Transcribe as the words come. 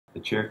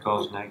chair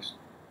calls next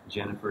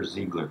Jennifer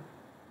Ziegler.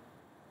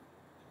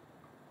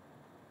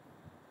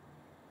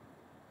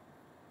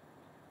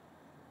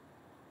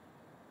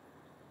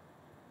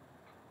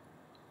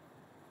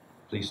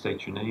 Please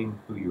state your name,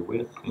 who you're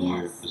with, and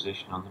your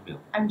position on the bill.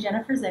 I'm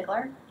Jennifer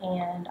Ziegler,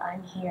 and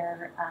I'm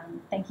here.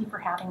 Thank you for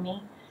having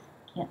me.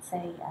 Can't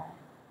say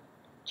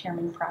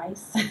Chairman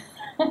Price,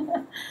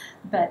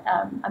 but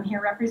I'm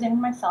here representing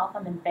myself.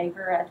 I'm in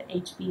favor of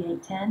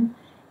HB810,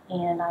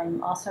 and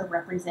I'm also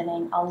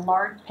representing a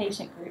large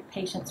patient group,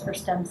 Patients for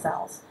Stem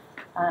Cells,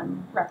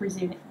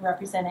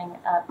 representing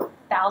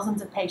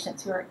thousands of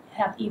patients who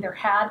have either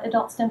had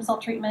adult stem cell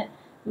treatment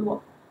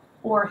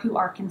or who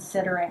are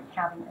considering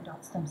having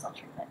adult stem cell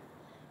treatment.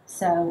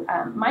 So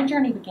my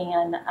journey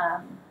began,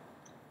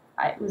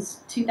 it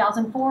was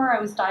 2004,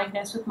 I was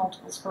diagnosed with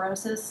multiple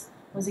sclerosis,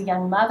 was a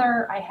young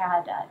mother, I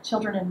had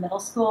children in middle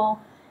school,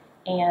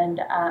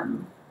 and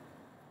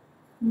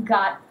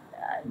got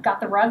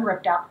the rug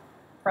ripped out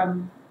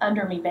from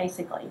under me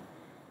basically,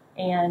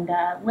 and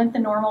went the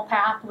normal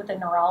path with a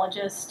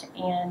neurologist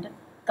and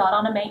got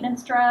on a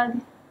maintenance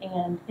drug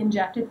and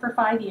injected for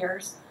 5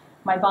 years.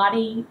 My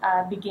body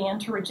began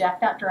to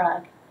reject that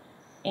drug,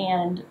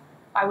 and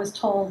I was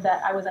told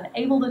that I was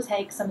unable to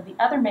take some of the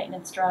other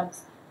maintenance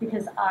drugs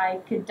because I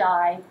could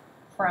die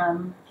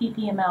from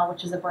PPML,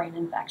 which is a brain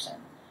infection.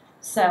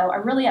 So I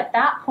really, at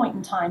that point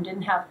in time,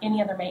 didn't have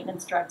any other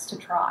maintenance drugs to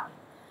try.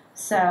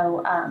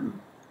 So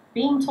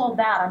being told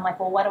that, I'm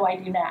like, well, what do I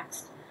do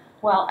next?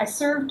 Well, I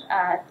served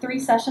 3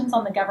 sessions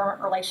on the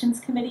Government Relations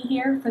Committee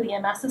here for the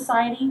MS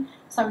Society.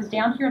 So I was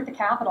down here at the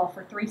Capitol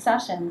for 3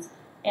 sessions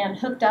and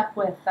hooked up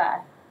with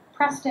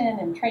Preston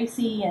and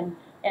Tracy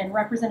and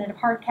Representative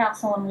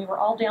Hardcastle, and we were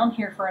all down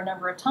here for a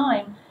number of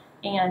time,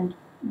 and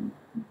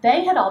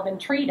they had all been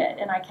treated,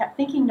 and I kept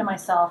thinking to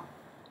myself,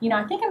 you know,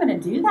 I think I'm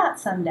going to do that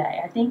someday.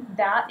 I think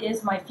that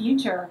is my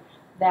future,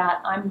 that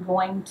I'm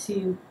going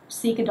to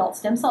seek adult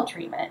stem cell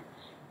treatment.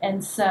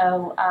 And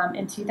so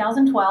in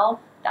 2012,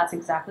 that's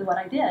exactly what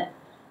I did.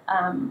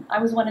 I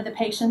was one of the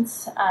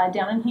patients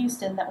down in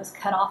Houston that was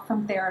cut off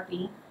from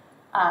therapy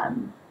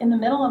in the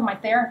middle of my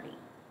therapy.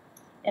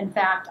 In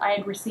fact, I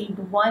had received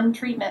 1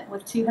 treatment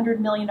with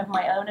 200 million of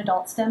my own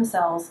adult stem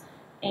cells,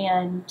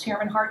 and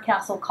Chairman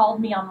Hardcastle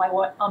called me on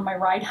my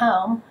ride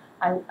home.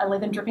 I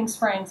live in Dripping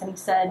Springs, and he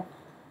said,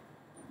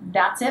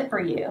 "That's it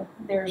for you.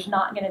 There's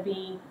not going to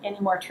be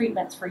any more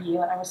treatments for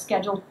you." And I was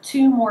scheduled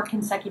 2 more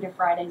consecutive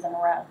Fridays in a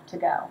row to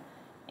go,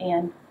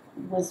 and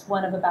was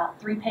one of about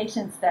 3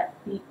 patients that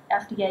the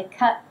FDA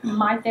cut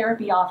my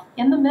therapy off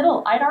in the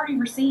middle. I'd already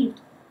received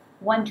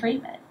 1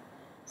 treatment.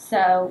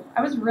 So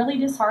I was really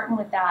disheartened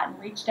with that and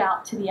reached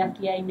out to the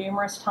FDA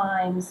numerous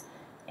times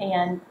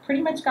and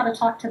pretty much got a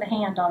talk to the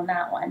hand on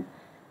that one.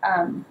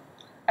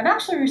 I've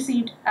actually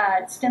received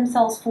stem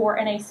cells for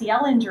an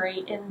ACL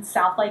injury in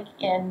Southlake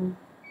in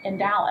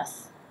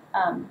Dallas,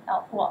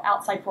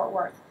 outside Fort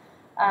Worth.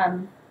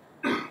 I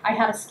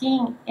had a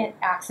skiing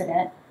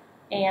accident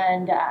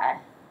and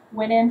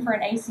went in for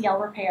an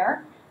ACL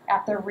repair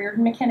at the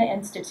Riordan-McKenna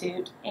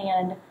Institute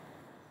and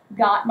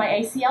got my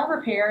ACL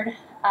repaired.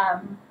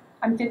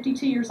 I'm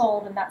 52 years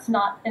old, and that's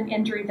not an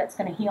injury that's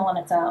going to heal on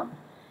its own.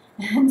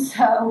 And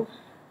so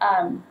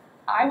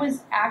I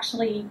was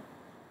actually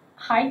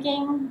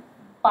hiking,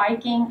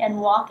 biking,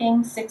 and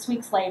walking 6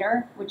 weeks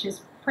later, which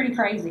is pretty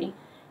crazy.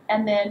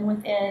 And then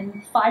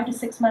within 5 to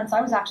 6 months,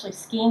 I was actually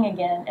skiing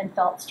again and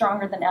felt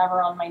stronger than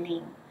ever on my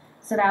knee.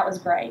 So that was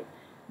great.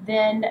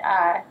 Then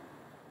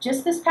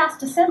just this past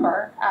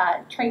December,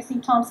 Tracy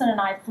Thompson and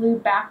I flew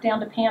back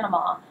down to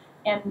Panama,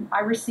 and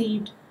I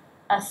received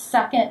a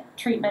 2nd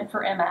treatment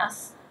for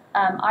MS.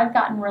 I've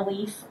gotten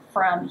relief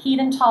from heat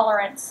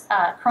intolerance,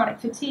 chronic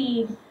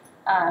fatigue,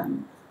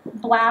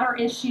 bladder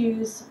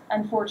issues.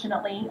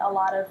 Unfortunately, a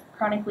lot of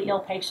chronically ill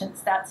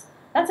patients, that's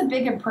a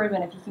big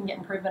improvement if you can get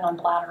improvement on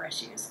bladder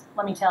issues,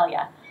 let me tell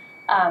you.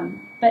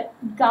 But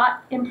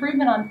got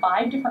improvement on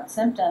 5 different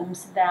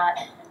symptoms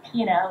that,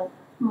 you know,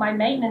 my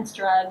maintenance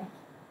drug,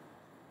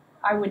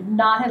 I would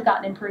not have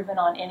gotten improvement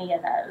on any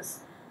of those.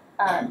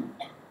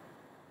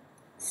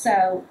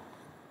 So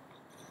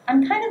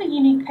I'm kind of a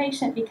unique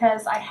patient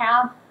because I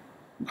have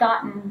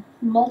gotten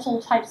multiple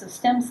types of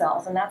stem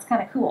cells, and that's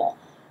kind of cool,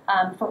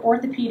 for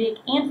orthopedic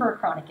and for a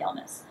chronic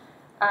illness.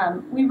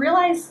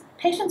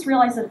 Patients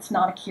realize that it's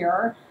not a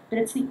cure, but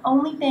it's the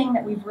only thing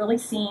that we've really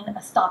seen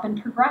a stop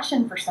in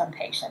progression for some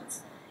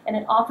patients, and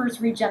it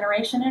offers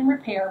regeneration and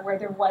repair where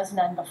there was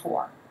none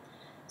before.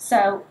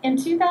 So in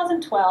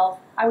 2012,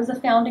 I was a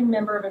founding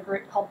member of a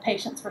group called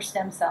Patients for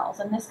Stem Cells,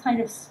 and this kind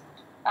of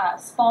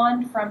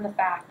spawned from the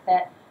fact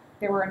that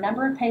there were a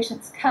number of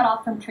patients cut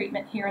off from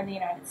treatment here in the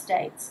United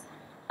States.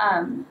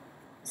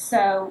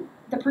 So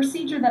the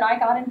procedure that I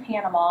got in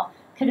Panama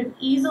could have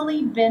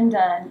easily been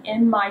done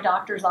in my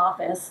doctor's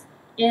office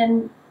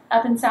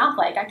up in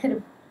Southlake. I could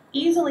have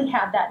easily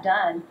had that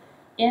done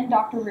in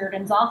Dr.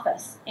 Riordan's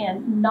office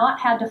and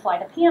not had to fly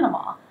to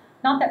Panama.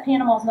 Not that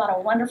Panama is not a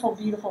wonderful,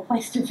 beautiful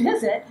place to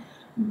visit,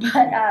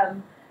 but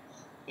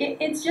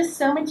it's just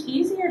so much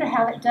easier to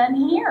have it done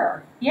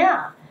here.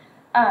 Yeah.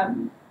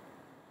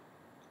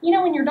 You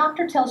know, when your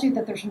doctor tells you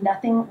that there's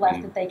nothing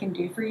left that they can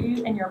do for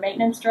you and your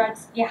maintenance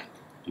drugs, yeah.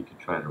 You could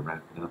try to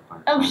wrap it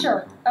up. Oh,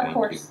 sure, of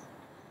course.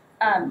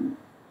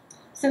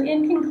 So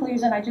in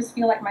conclusion, I just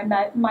feel like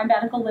my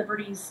medical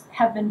liberties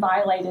have been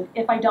violated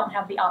if I don't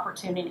have the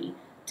opportunity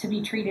to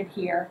be treated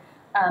here.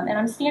 And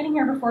I'm standing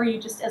here before you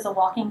just as a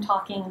walking,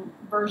 talking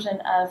version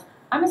of,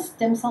 I'm a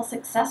stem cell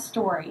success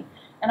story.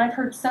 And I've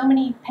heard so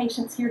many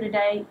patients here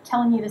today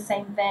telling you the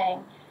same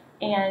thing.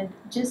 And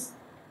just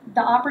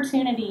the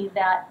opportunity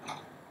that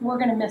we're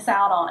going to miss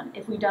out on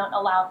if we don't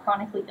allow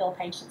chronically ill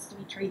patients to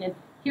be treated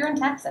here in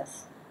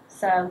Texas.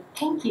 So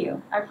thank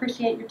you. I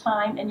appreciate your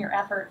time and your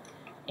effort.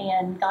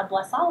 And God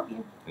bless all of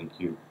you. Thank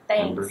you.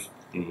 Thanks. Members,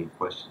 any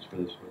questions for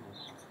this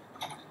witness?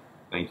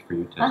 Thank you for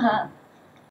your testimony.